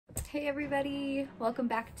Hey everybody, welcome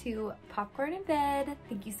back to Popcorn in Bed.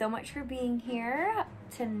 Thank you so much for being here.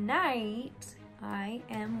 Tonight, I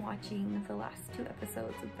am watching the last 2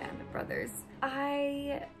 episodes of Band of Brothers.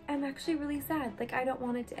 I am actually really sad. Like, I don't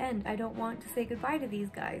want it to end. I don't want to say goodbye to these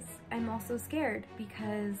guys. I'm also scared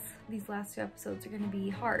because these last 2 episodes are gonna be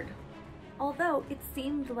hard. Although it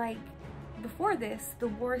seemed like before this, the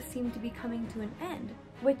war seemed to be coming to an end,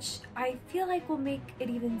 which I feel like will make it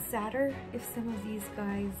even sadder if some of these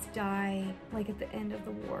guys die like at the end of the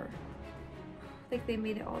war. Like they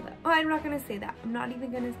made it all that. Oh, I'm not gonna say that. I'm not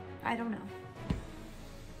even gonna, I don't know.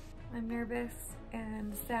 I'm nervous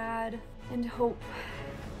and sad and hope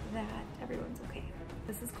that everyone's okay.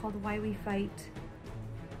 This is called Why We Fight.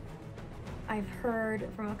 I've heard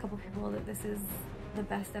from a couple people that this is the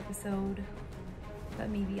best episode, but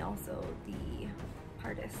maybe also the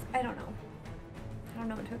hardest. I don't know. I don't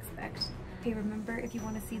know what to expect. Okay, remember, if you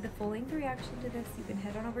want to see the full-length reaction to this, you can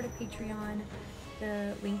head on over to Patreon.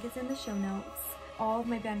 The link is in the show notes. All of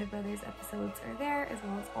my Band of Brothers episodes are there, as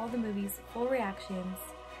well as all the movies, full reactions.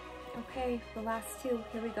 Okay, the last 2,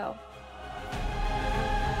 here we go.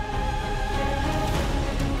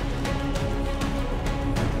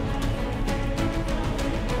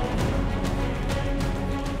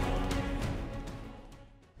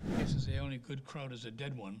 The only good crowd is a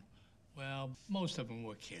dead one. Well, most of them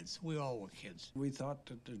were kids. We all were kids. We thought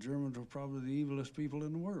that the Germans were probably the evilest people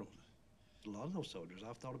in the world. A lot of those soldiers,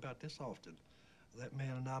 I've thought about this often. That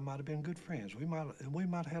man and I might have been good friends. We might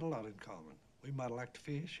have had a lot in common. We might have liked to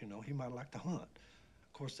fish, you know, he might have liked to hunt.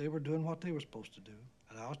 Of course, they were doing what they were supposed to do,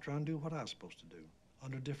 and I was trying to do what I was supposed to do.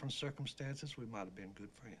 Under different circumstances, we might have been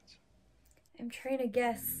good friends. I'm trying to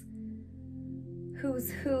guess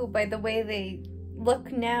who's who by the way they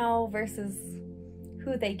look now versus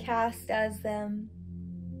who they cast as them.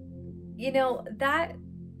 You know, that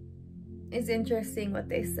is interesting what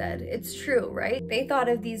they said. It's true, right? They thought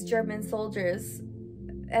of these German soldiers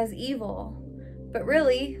as evil, but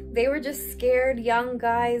really, they were just scared young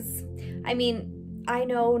guys. I mean, I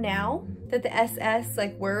know now that the SS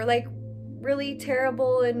were really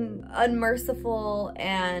terrible and unmerciful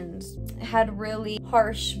and had really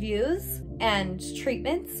harsh views and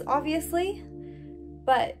treatments, obviously.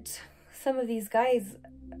 But some of these guys,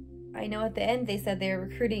 I know at the end they said they were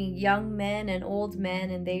recruiting young men and old men,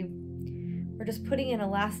 and they were just putting in a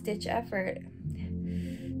last-ditch effort.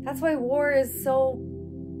 That's why war is so...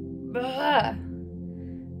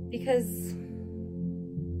 because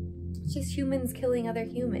it's just humans killing other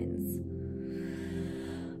humans.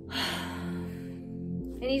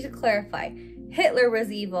 I need to clarify. Hitler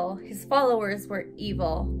was evil. His followers were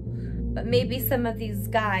evil. But maybe some of these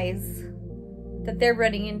guys that they're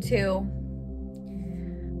running into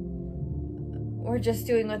were just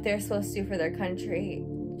doing what they're supposed to do for their country,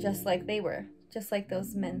 just like they were, just like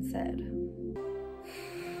those men said.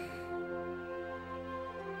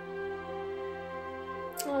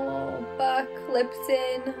 Oh, Buck,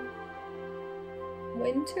 Lipton,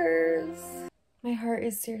 Winters. My heart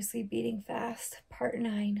is seriously beating fast. Part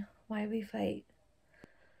 9, Why We Fight.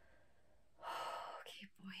 Okay,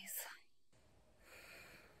 boys.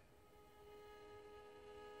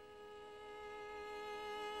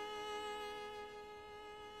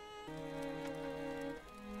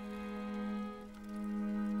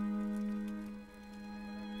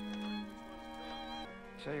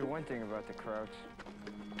 Tell you one thing about the Krauts.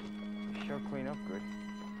 They sure clean up good.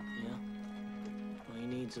 Yeah. All he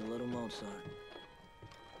needs is a little Mozart.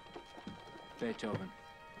 Beethoven.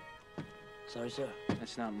 Sorry, sir.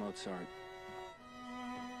 That's not Mozart.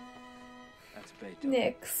 That's Beethoven.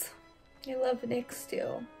 Nyx. I love Nyx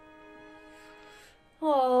too.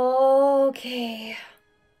 Okay.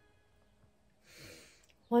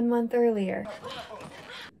 1 month earlier.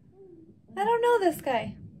 I don't know this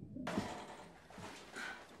guy.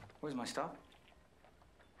 Where's my stop?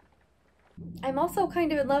 I'm also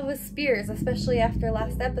kind of in love with Spears, especially after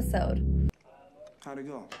last episode. How'd it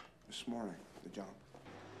go this morning, the job?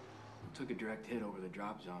 Took a direct hit over the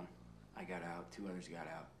drop zone. I got out. 2 others got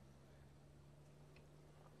out.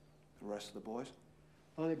 The rest of the boys?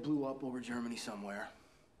 Oh, they blew up over Germany somewhere.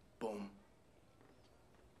 Boom.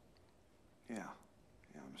 Yeah,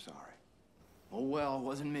 I'm sorry. Oh, well, it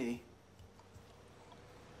wasn't me.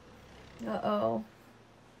 Uh-oh.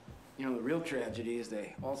 You know, the real tragedy is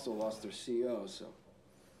they also lost their CO, so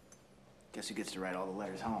guess who gets to write all the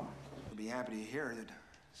letters home? We'll be happy to hear that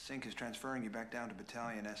Sink is transferring you back down to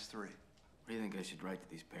Battalion S3. What do you think I should write to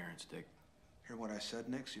these parents, Dick? Hear what I said,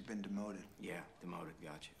 Nix? You've been demoted. Yeah, demoted,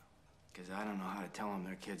 got you. Because I don't know how to tell them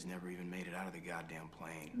their kids never even made it out of the goddamn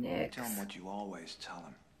plane. Nyx. Tell them what you always tell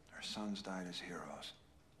them. Their sons died as heroes.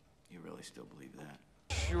 You really still believe that?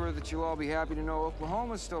 sure that you'll all be happy to know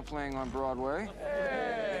Oklahoma's still playing on Broadway.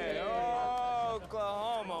 Hey,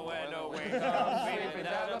 Oklahoma, when the wind comes sweeping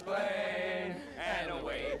down the plain, and the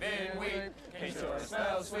waving wheat can sure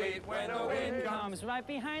smell sweet when the wind comes right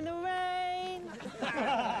behind the rain.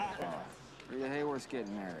 Rita Hayworth's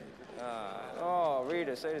getting married. Oh,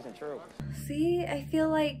 Rita, say it isn't true. See, I feel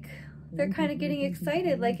like they're kind of getting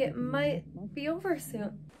excited, like it might be over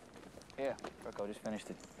soon. Yeah, Rocco just finished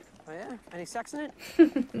it. Oh, yeah? Any sex in it?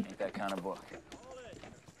 Ain't that kind of book.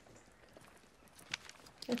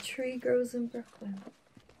 A tree grows in Brooklyn.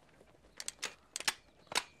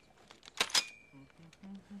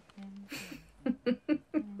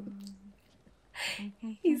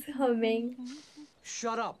 He's humming.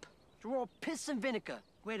 Shut up. You're all piss and vinegar.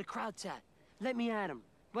 Where the crowd's at. Let me at him.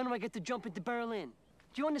 When do I get to jump into Berlin?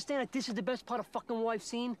 Do you understand that this is the best part of fucking what I've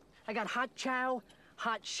seen? I got hot chow,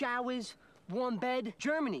 hot showers, warm bed.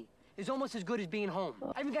 Germany is almost as good as being home.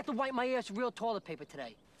 I even got to wipe my ass with real toilet paper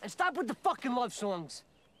today. And stop with the fucking love songs.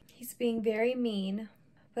 He's being very mean,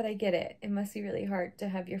 but I get it. It must be really hard to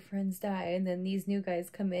have your friends die and then these new guys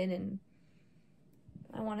come in and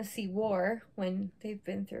I want to see war when they've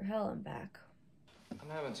been through hell and back. I'm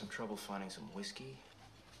having some trouble finding some whiskey.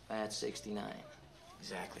 That's 69.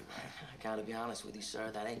 Exactly right. I gotta be honest with you,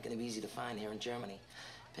 sir. That ain't gonna be easy to find here in Germany.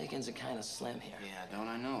 Pickings are kind of slim here. Yeah, don't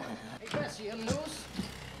I know it? Hey, Jesse, you have news?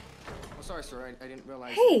 Oh, sorry, sir. I didn't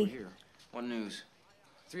realize Hey. you were here. What news?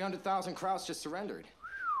 300,000 Krauts just surrendered.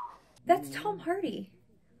 That's Tom Hardy.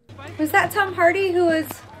 Was that Tom Hardy who was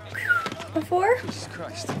before? Jesus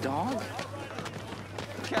Christ, the dog?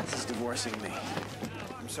 Katz is divorcing me.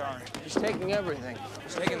 I'm sorry. He's taking everything.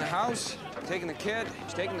 He's taking the house, taking the kid,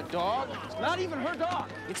 he's taking the dog. It's not even her dog.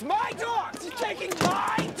 It's my dog! He's taking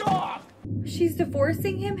my dog! She's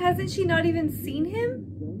divorcing him? Hasn't she not even seen him?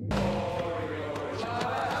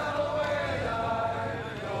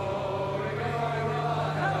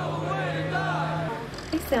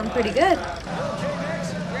 They sound pretty good. Okay,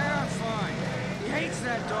 Max? Yeah, I'm fine. He hates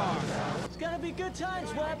that dog. It's gonna be good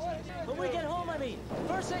times, Webb. When we get home, I mean.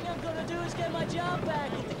 First thing I'm gonna do is get my job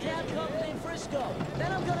back at the cab company in Frisco.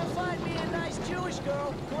 Then I'm gonna find me a nice Jewish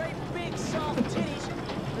girl, great big soft titties,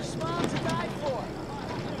 a smile to die for.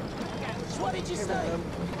 So what did you say?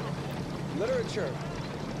 Literature.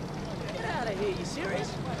 Get out of here, you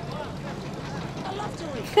serious? I love to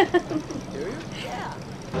read. Do you? Yeah.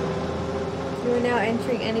 You are now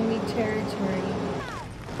entering enemy territory.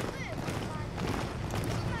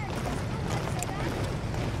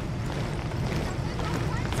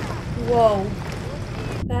 Whoa.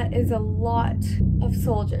 That is a lot of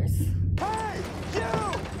soldiers. Hey,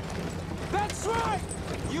 you! That's right!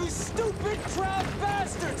 You stupid crowd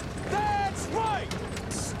bastards! That's right!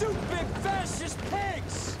 Stupid fascist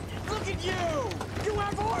pigs! Look at you! You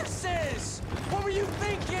have horses! What were you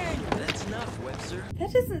thinking? That's enough, Webster.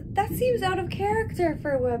 That seems out of character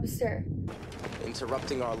for Webster.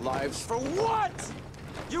 Interrupting our lives For what?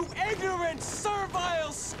 You ignorant,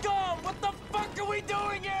 servile scum! What the fuck are we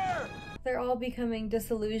doing here? They're all becoming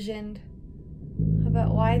disillusioned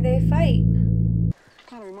about why they fight.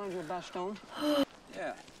 Kind of reminds you of Bastogne.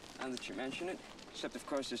 Yeah, now that you mention it. Except, of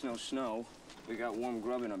course, there's no snow. We got warm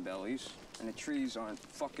grub in our bellies. And the trees aren't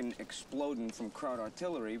fucking exploding from crowd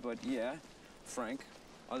artillery, but yeah, Frank,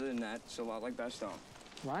 other than that, it's a lot like Bastogne.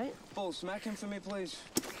 Right? Bull, smack him for me, please.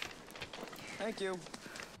 Thank you.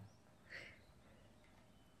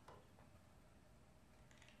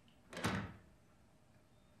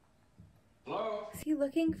 Hello? Is he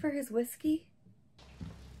looking for his whiskey?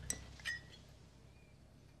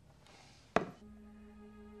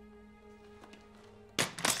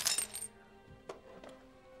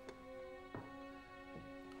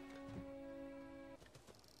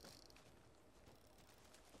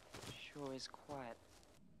 Sure is quiet.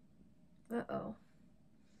 Uh-oh.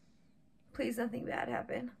 Please nothing bad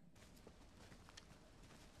happen.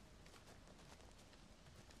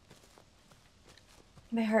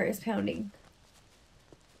 My heart is pounding.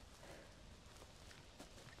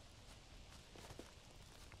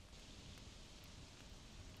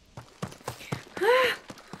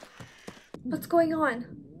 What's going on?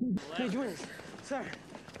 Hey, Julius. Sir,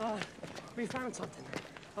 we found something.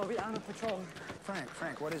 We're on a patrol.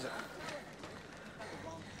 Frank, what is it?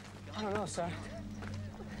 I don't know, sir.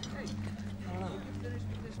 I don't know.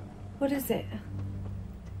 What is it?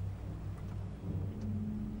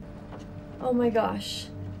 Oh my gosh.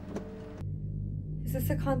 Is this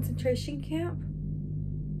a concentration camp?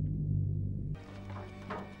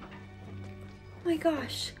 Oh my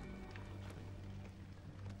gosh.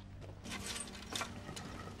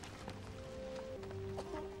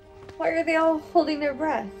 Why are they all holding their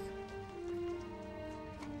breath?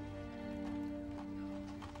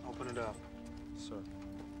 it up. Sir.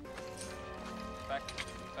 Back.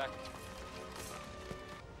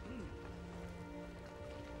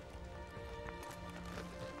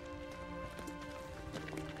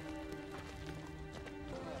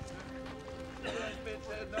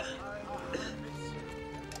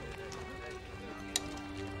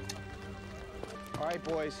 All right,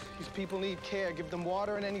 boys. These people need care. Give them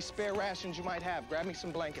water and any spare rations you might have. Grab me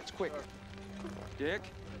some blankets, quick. Dick?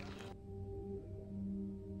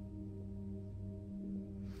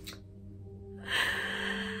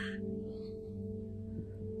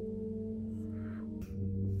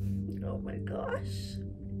 Oh my gosh.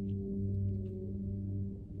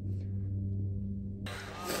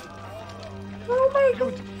 Oh my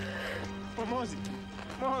god. Pomozite.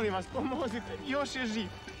 Molim vas, pomozite. Još je živ.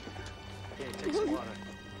 Here, take some water.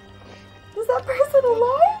 Is that person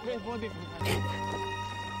alive?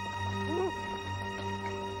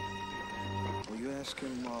 Will you ask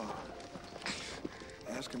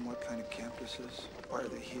him what kind of camp this is? Why are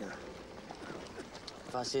they here?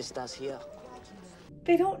 Was ist das hier?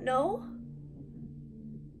 They don't know?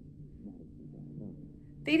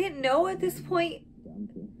 They didn't know at this point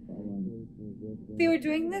they were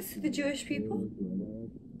doing this to the Jewish people?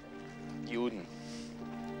 Juden.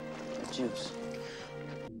 The Jews.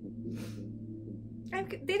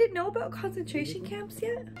 They didn't know about concentration camps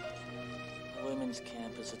yet? The women's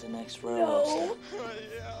camp is at the next row. No.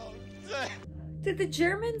 Did the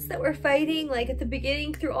Germans that were fighting, like at the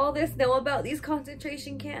beginning through all this, know about these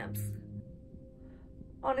concentration camps?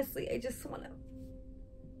 Honestly, I just want to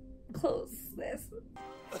close this.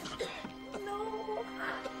 No.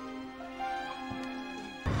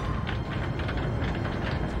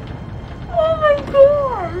 Oh my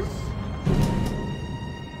gosh.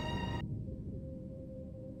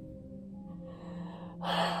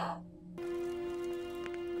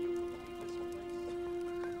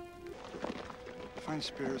 Find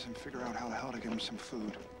spares and figure out how the hell to give him some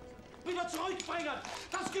food. Wieder zurückbringen!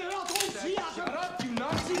 Das gehört uns hier! Shut up, you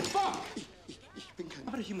Nazi fuck! How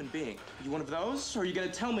about a human being? Are you one of those? Or are you gonna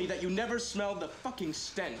tell me that you never smelled the fucking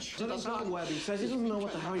stench? Shut up, Webb. He says he doesn't know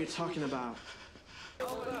what the hell you're talking about.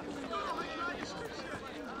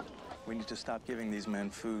 We need to stop giving these men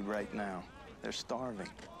food right now. They're starving.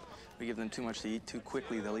 We give them too much to eat too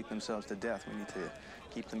quickly, they'll eat themselves to death. We need to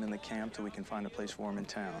keep them in the camp till we can find a place for them in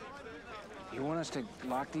town. You want us to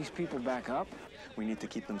lock these people back up? We need to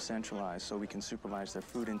keep them centralized so we can supervise their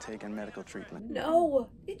food intake and medical treatment. No.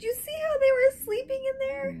 Did you see how they were sleeping in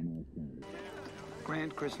there?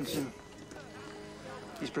 Grant, Christensen,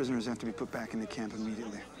 these prisoners have to be put back in the camp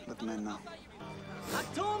immediately. Let the men know.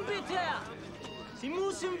 Achtung bitte! Sie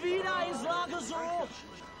müssen wieder ins Lager zurück.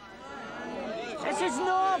 Es ist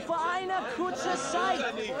nur für eine kurze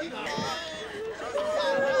Zeit.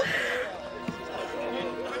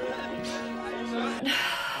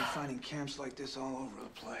 I'm finding camps like this all over the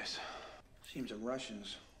place. Seems the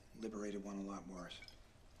Russians liberated one a lot worse.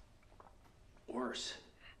 Worse.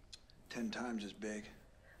 10 times as big.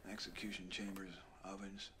 Execution chambers,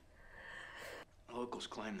 ovens. Locals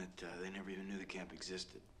claim that they never even knew the camp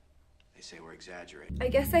existed. They say we're exaggerating. I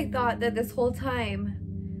guess I thought that this whole time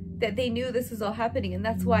that they knew this was all happening and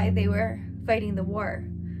that's why they were fighting the war.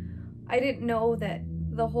 I didn't know that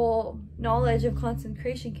the whole knowledge of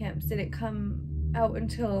concentration camps didn't come out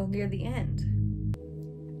until near the end.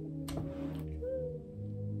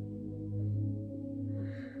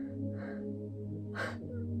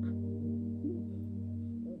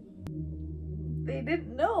 They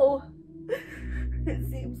didn't know. It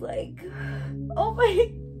seems like. Oh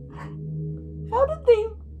my. How did they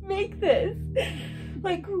make this?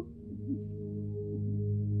 Like.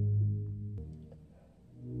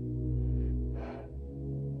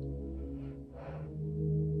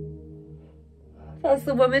 That's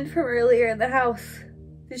the woman from earlier in the house.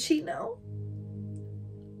 Did she know?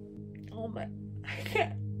 Oh my. I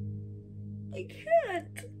can't. I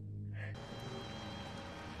can't.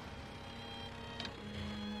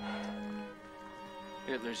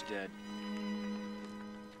 Hitler's dead.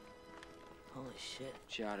 Holy shit.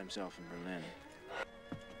 Shot himself in Berlin.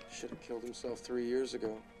 Should have killed himself 3 years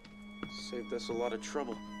ago. Saved us a lot of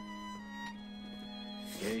trouble.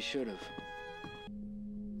 Yeah, he should have.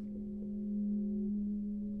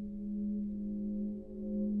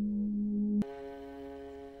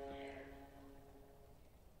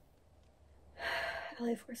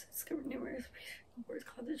 LA forces discovered numerous wars,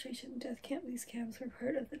 concentration and death camp. These camps were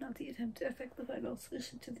part of the Nazi attempt to effect the final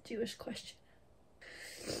solution to the Jewish question.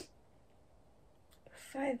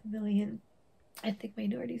 5 million ethnic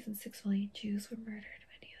minorities and 6 million Jews were murdered,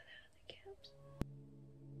 many of them in the camps.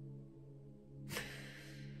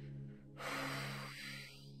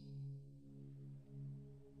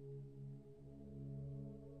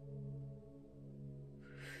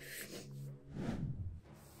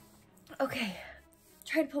 Okay,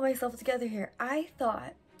 trying to pull myself together here. I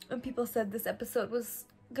thought when people said this episode was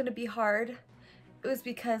gonna be hard, it was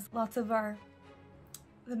because lots of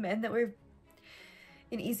the men that were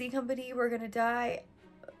in Easy Company were gonna die.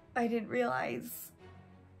 I didn't realize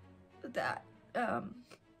that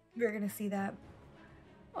we were gonna see that.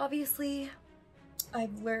 Obviously,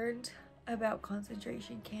 I've learned about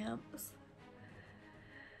concentration camps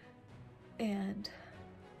and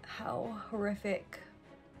how horrific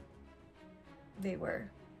they were.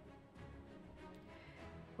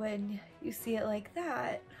 When you see it like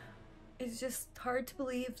that, it's just hard to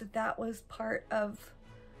believe that that was part of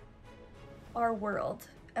our world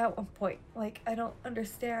at one point. Like, I don't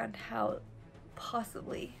understand how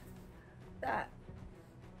possibly that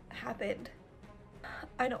happened.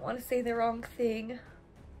 I don't want to say the wrong thing.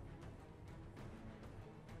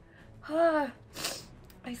 I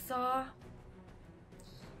saw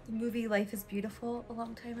the movie Life is Beautiful a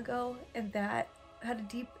long time ago, and that had a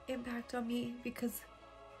deep impact on me because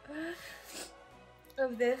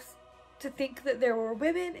of this. To think that there were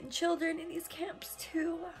women and children in these camps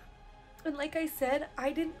too. And like I said,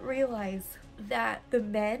 I didn't realize that the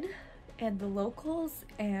men and the locals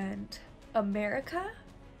and America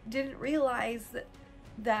didn't realize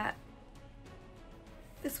that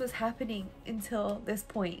this was happening until this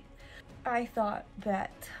point. I thought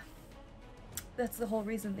that that's the whole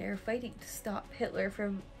reason they were fighting, to stop Hitler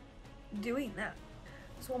from doing that.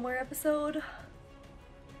 There's one more episode.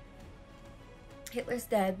 Hitler's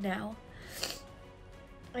dead now.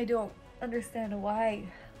 I don't understand why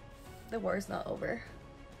the war's not over.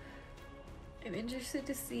 I'm interested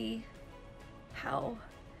to see how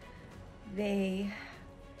they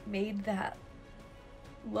made that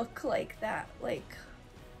look like that. Like,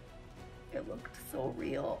 it looked so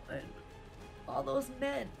real, and all those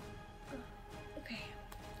men. Okay,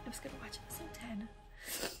 I'm just gonna watch episode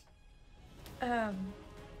 10.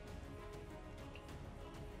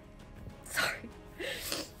 Sorry.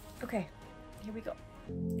 Okay, here we go.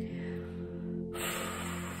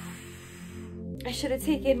 I should have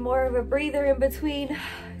taken more of a breather in between.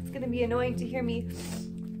 It's gonna be annoying to hear me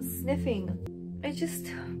sniffing. I just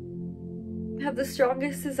have the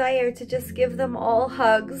strongest desire to just give them all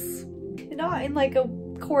hugs. Not in like a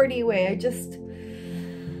corny way, I just...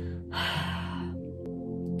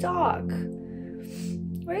 Dog.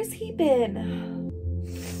 Where's he been?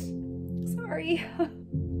 Sorry.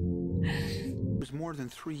 It was more than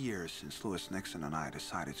 3 years since Lewis Nixon and I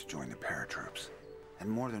decided to join the paratroops. And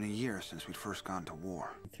more than a year since we'd first gone to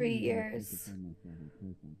war. 3 years.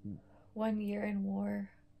 1 year in war.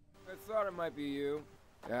 I thought it might be you.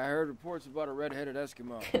 Yeah, I heard reports about a red-headed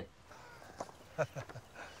Eskimo. What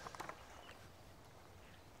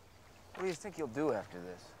do you think you'll do after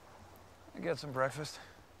this? Get some breakfast.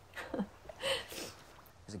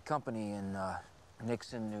 There's a company in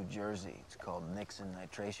Nixon, New Jersey. It's called Nixon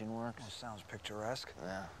Nitration Works. That sounds picturesque.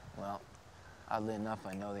 Yeah, well, oddly enough,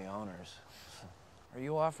 I know the owners. Are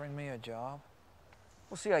you offering me a job?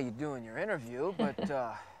 We'll see how you do in your interview, but, you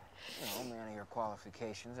know, man of your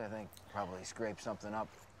qualifications, I think probably scrape something up.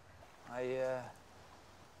 I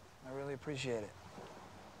really appreciate it.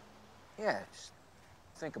 Yeah, just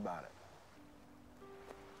think about it.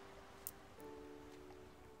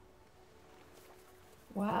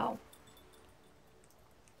 Wow.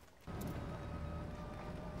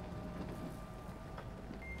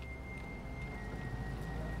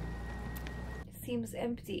 Seems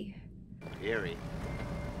empty. Eerie.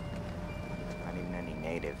 Not even any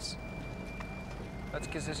natives. That's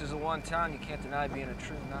because this is the one town you can't deny being a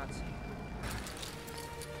true Nazi.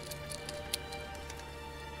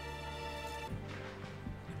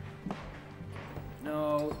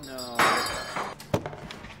 No.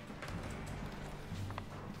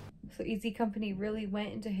 So Easy Company really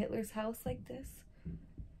went into Hitler's house like this?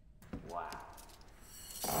 Wow.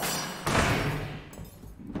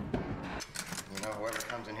 You know, whoever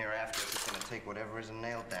comes in here after us is gonna take whatever isn't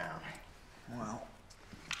nailed down. Well,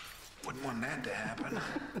 wouldn't want that to happen.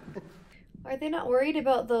 Are they not worried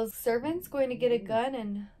about those servants going to get a gun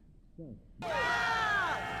and...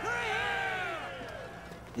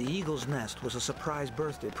 The Eagle's Nest was a surprise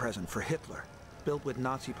birthday present for Hitler, built with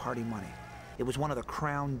Nazi party money. It was one of the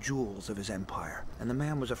crown jewels of his empire, and the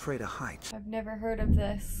man was afraid of heights. I've never heard of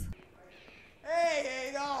this. Hey,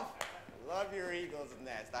 Adolf! Love your Eagle's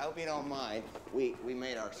Nest. I hope you don't mind. We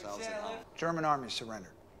made ourselves at home. German army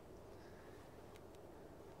surrendered.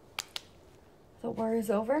 The war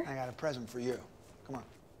is over? I got a present for you. Come on.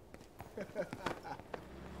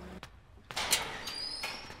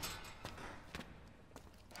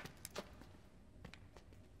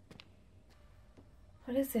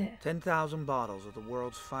 What is it? 10,000 bottles of the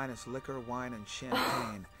world's finest liquor, wine, and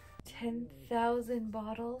champagne. 10,000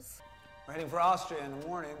 bottles? We're heading for Austria in the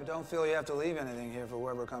morning, but don't feel you have to leave anything here for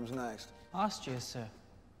whoever comes next. Austria, sir.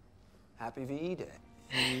 Happy VE Day.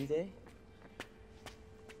 VE Day?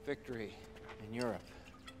 Victory in Europe.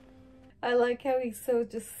 I like how he's so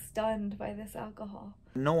just stunned by this alcohol.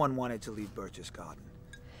 No one wanted to leave Berchtesgaden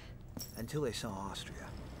until they saw Austria.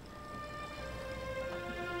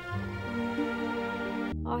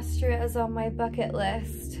 Austria is on my bucket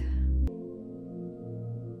list.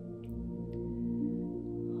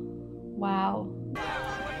 Wow. The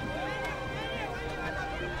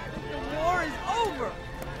war is over!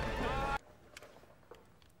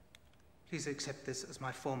 Please accept this as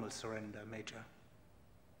my formal surrender, Major.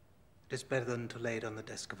 It is better than to lay it on the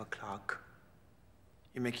desk of a clerk.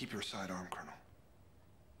 You may keep your sidearm, Colonel.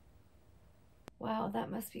 Wow,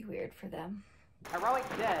 that must be weird for them. Heroic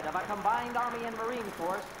dead of a combined Army and Marine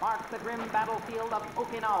force marks the grim battlefield of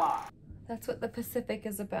Okinawa. That's what the Pacific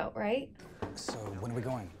is about, right? So, when are we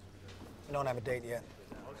going? We don't have a date yet.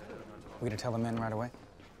 We gonna tell the men right away?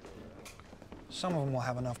 Some of them will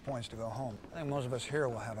have enough points to go home. I think most of us here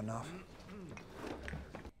will have enough.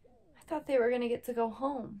 I thought they were gonna get to go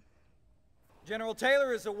home. General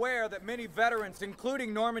Taylor is aware that many veterans,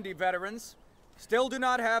 including Normandy veterans, still do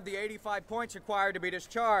not have the 85 points required to be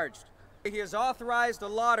discharged. He has authorized a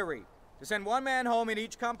lottery to send one man home in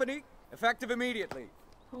each company, effective immediately.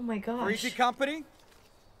 Oh my gosh. For each company,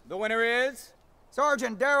 the winner is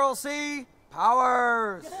Sergeant Darrell C.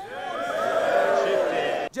 Powers.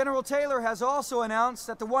 General Taylor has also announced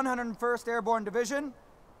that the 101st Airborne Division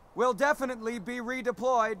will definitely be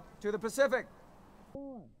redeployed to the Pacific.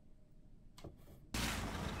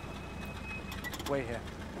 Wait here.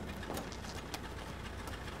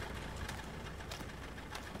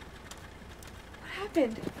 What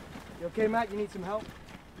happened? You okay, Matt? You need some help?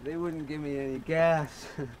 They wouldn't give me any gas.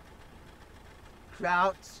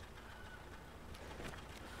 Krauts.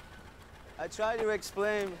 I tried to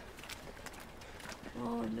explain.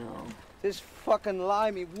 Oh no. This fucking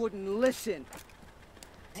limey wouldn't listen.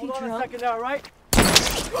 Is he Hold on drunk? a second now, right?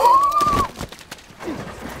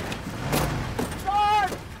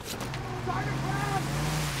 Guard! Sergeant Brown!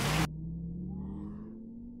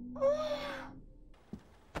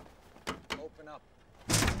 Open up.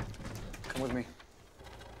 Come with me.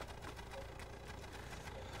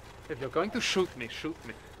 If you're going to shoot me, shoot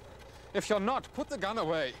me. If you're not, put the gun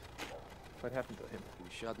away. What happened to him? He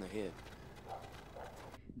was shot in the head.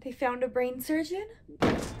 They found a brain surgeon?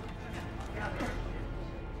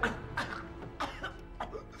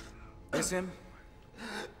 This him?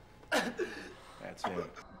 That's him.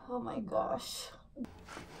 Oh my gosh.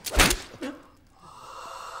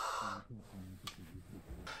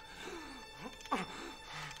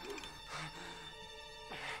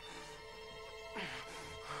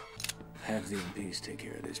 Have the MPs take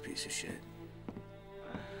care of this piece of shit.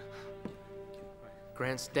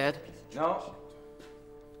 Grant's dead? No.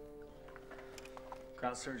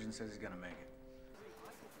 Crowd surgeon says he's gonna make it.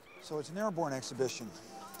 So it's an airborne exhibition.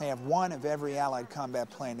 They have one of every Allied combat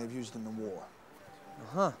plane they've used in the war.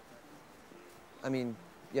 Uh-huh. I mean,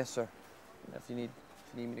 yes, sir. If you need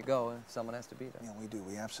me to go, someone has to be there. Yeah, we do.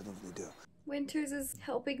 We absolutely do. Winters is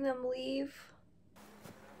helping them leave.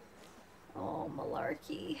 Oh,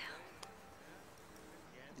 malarkey.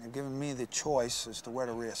 They've given me the choice as to where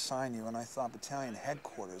to reassign you, and I thought battalion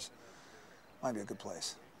headquarters might be a good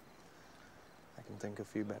place. I can think of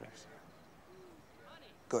few better.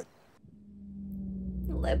 Good.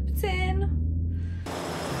 Lipton.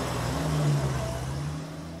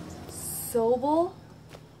 Sobel.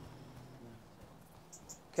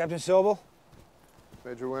 Captain Sobel?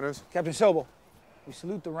 Major Winters? Captain Sobel, we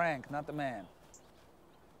salute the rank, not the man.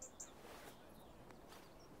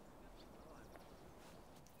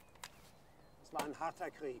 Es war ein harter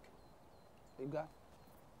Krieg. Leave guy?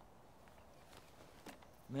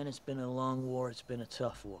 Man, it's been a long war. It's been a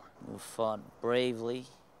tough war. You fought bravely,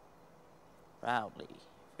 proudly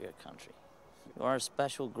for your country. You are a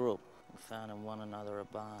special group. You found in one another a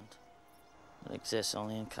bond that exists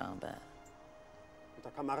only in combat. Unter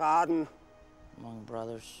Kameraden, Among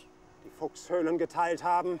brothers, die Fuchshöhlen geteilt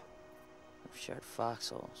haben. we've shared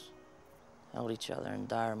foxholes, held each other in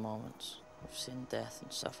dire moments. We've seen death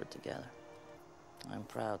and suffered together. I'm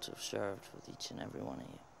proud to have served with each and every one of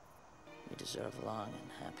you. You deserve long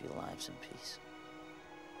and happy lives in peace.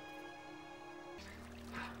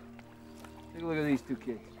 Take a look at these two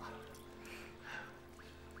kids.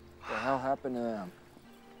 What the hell happened to them?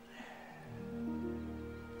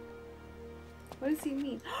 What does he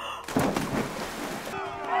mean?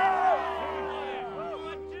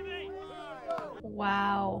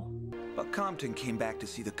 Wow. But Compton came back to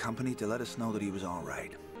see the company to let us know that he was all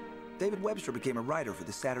right. David Webster became a writer for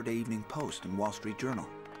the Saturday Evening Post and Wall Street Journal.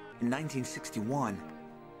 In 1961,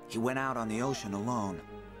 he went out on the ocean alone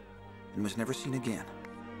and was never seen again.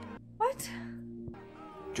 What?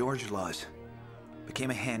 George Luz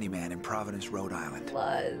became a handyman in Providence, Rhode Island.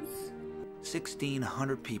 Luz.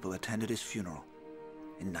 1,600 people attended his funeral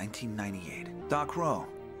in 1998. Doc Rowe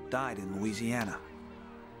died in Louisiana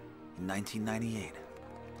in 1998.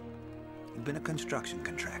 He'd been a construction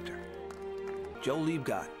contractor. Joe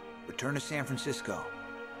Liebgott returned to San Francisco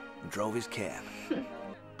and drove his cab.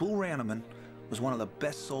 Bull Ranneman was one of the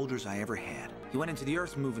best soldiers I ever had. He went into the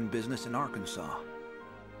earth-moving business in Arkansas.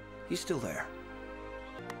 He's still there.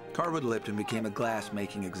 Carwood Lipton became a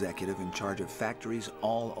glass-making executive in charge of factories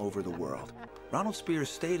all over the world. Ronald Spears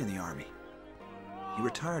stayed in the Army. He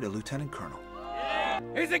retired a lieutenant colonel.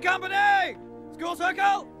 Easy company! School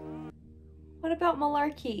circle! What about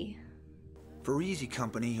Malarkey? For Easy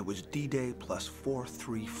Company, it was D-Day plus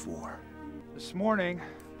 434. This morning,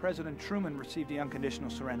 President Truman received the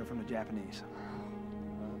unconditional surrender from the Japanese.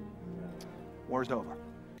 War's over.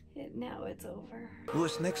 Now it's over.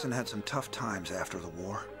 Lewis Nixon had some tough times after the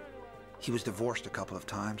war. He was divorced a couple of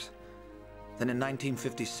times. Then in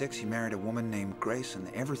 1956, he married a woman named Grace, and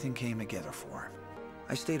everything came together for him.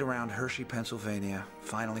 I stayed around Hershey, Pennsylvania,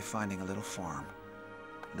 finally finding a little farm,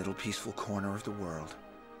 a little peaceful corner of the world,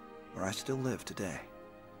 where I still live today.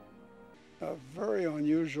 A very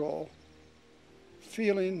unusual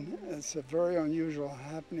feeling. It's a very unusual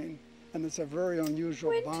happening, and it's a very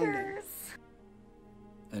unusual bonding.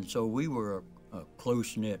 And so we were a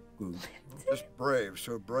close-knit group. Just brave,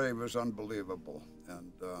 so brave is unbelievable.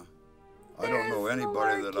 And I don't know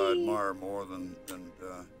anybody that I admire more than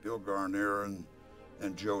Bill Garnier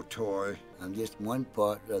and Joe Toy. I'm just one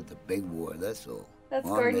part of the big war, that's all. That's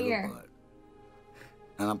one Garnier. little part.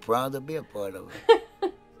 And I'm proud to be a part of it.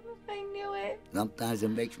 I knew it. Sometimes it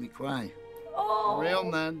makes me cry. Oh. The real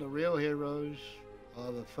men, the real heroes,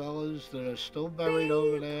 are the fellas that are still buried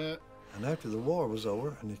over there. And after the war was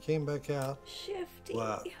over and he came back out, Shifty.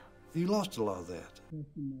 well, he lost a lot of that.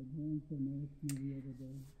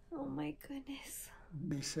 Oh my goodness.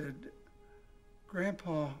 He said,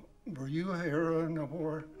 Grandpa, were you a hero in the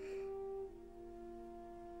war?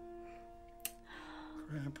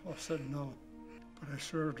 Grandpa said no, but I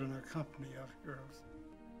served in a company of heroes.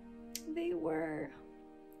 They were.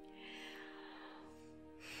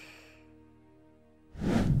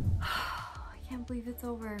 I can't believe it's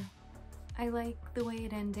over. I like the way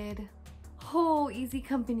it ended. Oh, Easy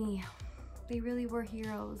Company. They really were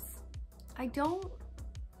heroes. I don't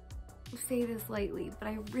say this lightly, but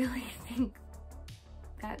I really think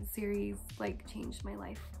that series like changed my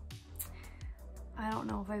life. I don't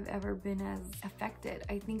know if I've ever been as affected.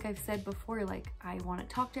 I think I've said before, like, I want to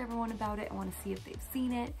talk to everyone about it. I want to see if they've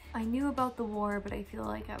seen it. I knew about the war, but I feel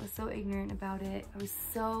like I was so ignorant about it. I was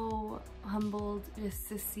so humbled just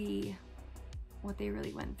to see what they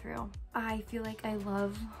really went through. I feel like I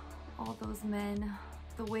love all those men,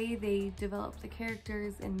 the way they developed the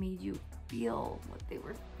characters and made you feel what they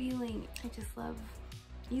were feeling. I just love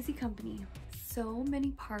Easy Company. So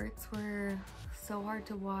many parts were so hard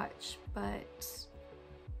to watch, but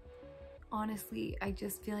honestly, I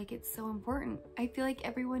just feel like it's so important. I feel like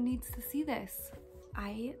everyone needs to see this.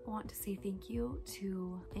 I want to say thank you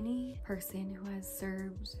to any person who has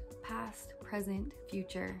served, past, present,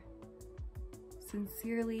 future.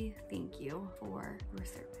 Sincerely, thank you for your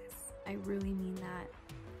service. I really mean that.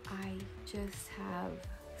 I just have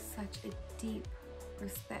such a deep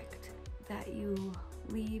respect that you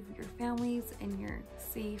leave your families and your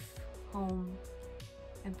safe home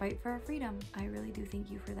and fight for our freedom. I really do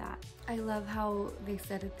thank you for that. I love how they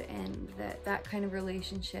said at the end that that kind of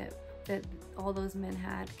relationship that all those men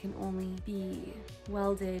had can only be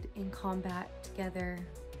welded in combat together.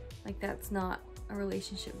 Like, that's not a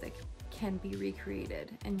relationship that can be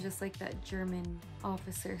recreated. And just like that German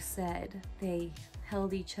officer said, they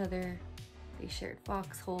held each other, they shared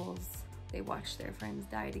foxholes, they watched their friends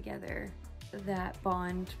die together. That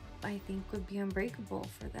bond, I think, would be unbreakable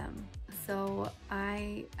for them. So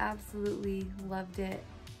I absolutely loved it.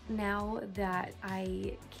 Now that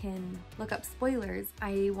I can look up spoilers,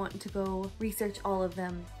 I want to go research all of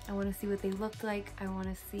them. I want to see what they looked like. I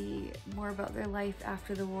want to see more about their life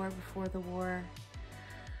after the war, before the war.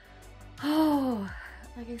 Oh,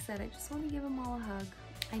 like I said, I just want to give them all a hug.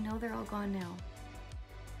 I know they're all gone now,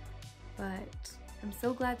 but I'm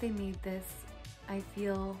so glad they made this. I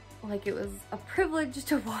feel like it was a privilege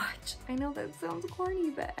to watch. I know that sounds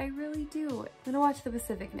corny, but I really do. I'm gonna watch the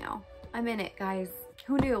Pacific now. I'm in it, guys.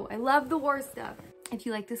 Who knew? I love the war stuff. If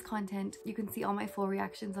you like this content, you can see all my full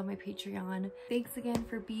reactions on my Patreon. Thanks again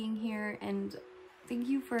for being here, and thank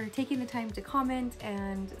you for taking the time to comment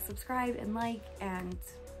and subscribe and like and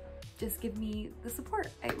just give me the support.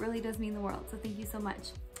 It really does mean the world, so thank you so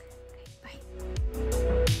much. Okay,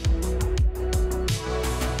 bye.